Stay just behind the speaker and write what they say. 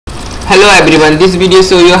Hello everyone, this video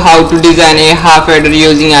show you how to design a half adder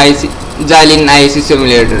using Xilinx ISE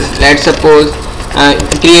simulator. Let's suppose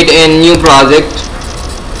create a new project.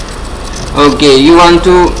 Okay, you want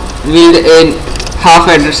to build a half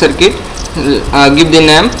adder circuit. Give the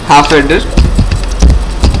name half adder.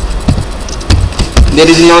 There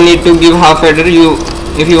is no need to give half adder.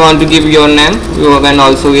 If you want to give your name, you can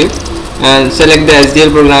also give. And select the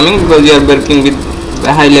SDL programming because you are working with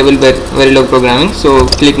high level Verilog programming. So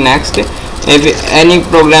click next. If any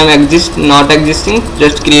program exists, not existing,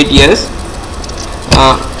 just create yes.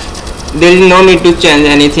 There is no need to change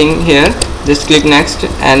anything here. Just click next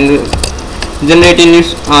and generate a new.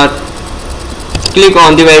 Click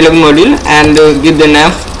on the Verilog module and give the name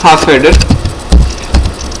half adder.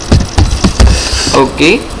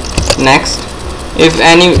 Okay, next. If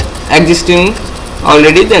any existing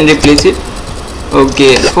already, then replace it.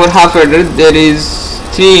 Okay, for half adder there is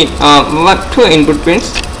two input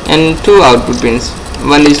pins and two output pins.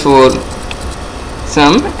 One is for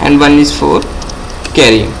sum and one is for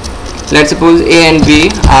carry. Let's suppose A and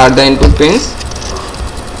B are the input pins.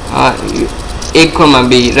 A comma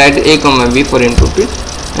B, write A comma B for input pin,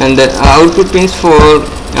 and the output pins for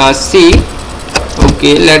C.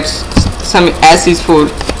 Okay, let's S is for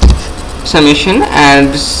summation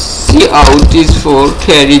and C out is for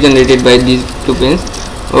carry generated by these two pins.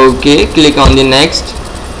 Okay, click on the next,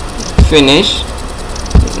 finish,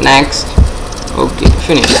 next. Okay,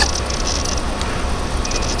 finish.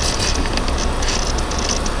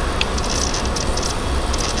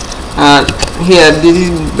 Here this is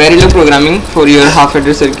Verilog programming for your half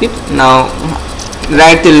adder circuit. Now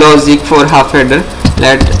write the logic for half adder.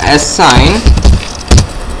 Let assign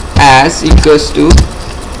as equals to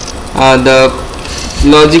the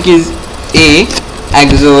logic is A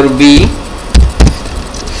XOR B,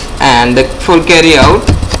 and for carry out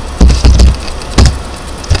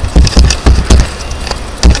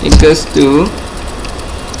equals to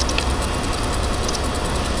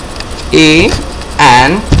A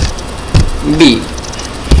and B.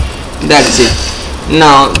 That's it.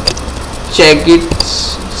 Now check it,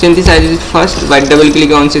 synthesize it first by double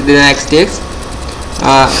click on the next text.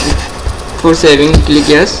 For saving, click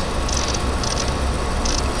yes.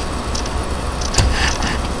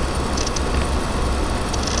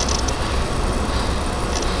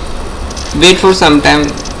 Wait for some time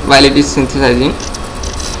while it is synthesizing.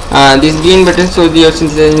 This green button shows your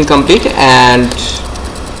synthesizing complete and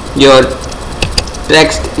your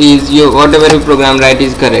text is whatever you program right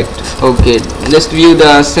is correct. Okay, just view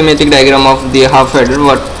the schematic diagram of the half adder,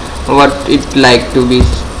 what it like to be,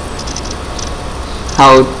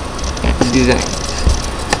 how design.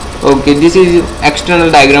 Okay, this is external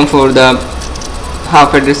diagram for the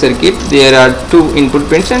half adder circuit. There are two input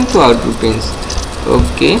pins and two output pins.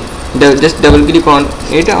 Okay, just double click on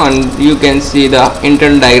it and you can see the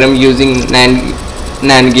internal diagram using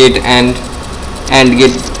NAND gate and AND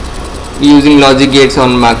gate using logic gates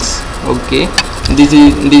on mux. Okay,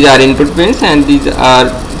 these are input pins and these are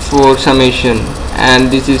for summation, and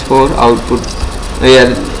this is for output,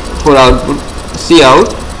 where for output C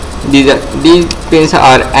out these pins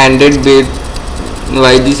are ANDed with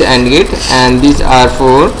by this AND gate, and these are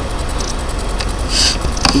for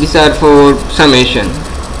summation.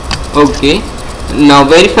 Okay, now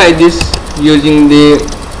verify this using the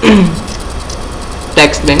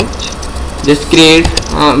text bench. Just create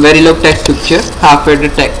Verilog text picture, half adder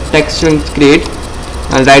text string create,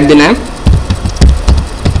 and write the name.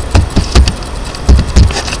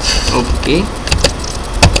 Okay,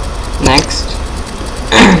 next.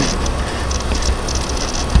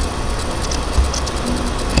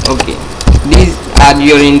 Okay, these are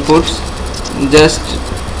your inputs. Just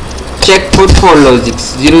check put for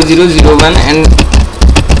logics 0001 and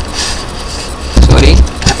sorry,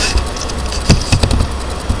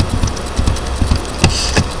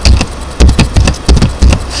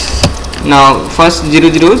 now first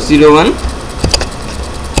 0001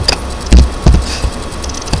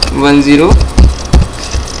 10 1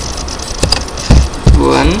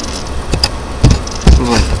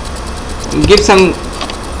 1. Give some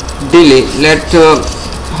delay, let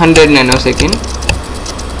 100 nanosecond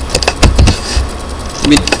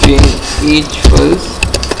between each pulse.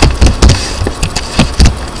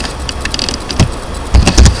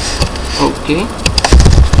 Okay,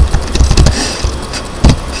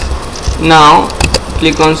 now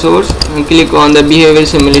click on source and click on the behavior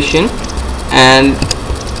simulation and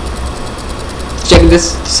check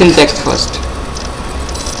this syntax first.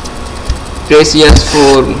 Press yes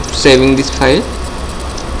for saving this file.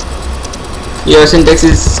 Your syntax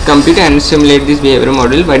is complete, and simulate this behavior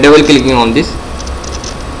model by double clicking on this.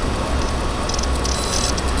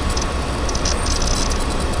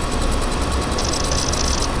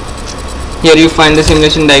 Here you find the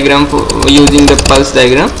simulation diagram for using the pulse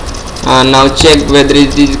diagram. Now check whether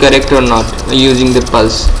it is correct or not using the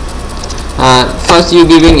pulse. First you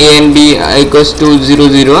giving a and b equals to 0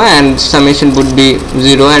 0 and summation would be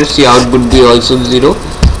 0 and C out would be also 0,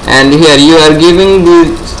 and here you are giving the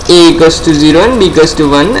a equals to 0 and b equals to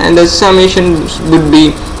 1 and the summation would be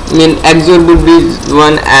XOR would be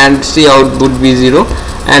 1 and C out would be 0,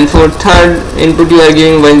 and for third input you are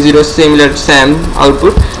giving 1 0 similar same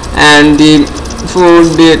output, and for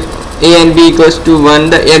the a and b equals to 1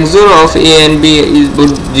 the XOR of a and b is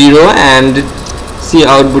would 0 and C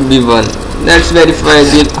out would be 1. Let's verify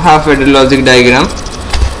the half adder logic diagram.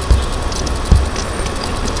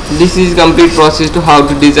 This is complete process to how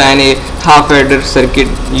to design a half adder circuit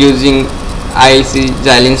using ISE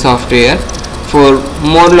Xilinx software. For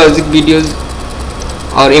more logic videos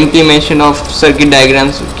or implementation of circuit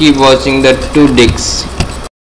diagrams, keep watching the 2 discs.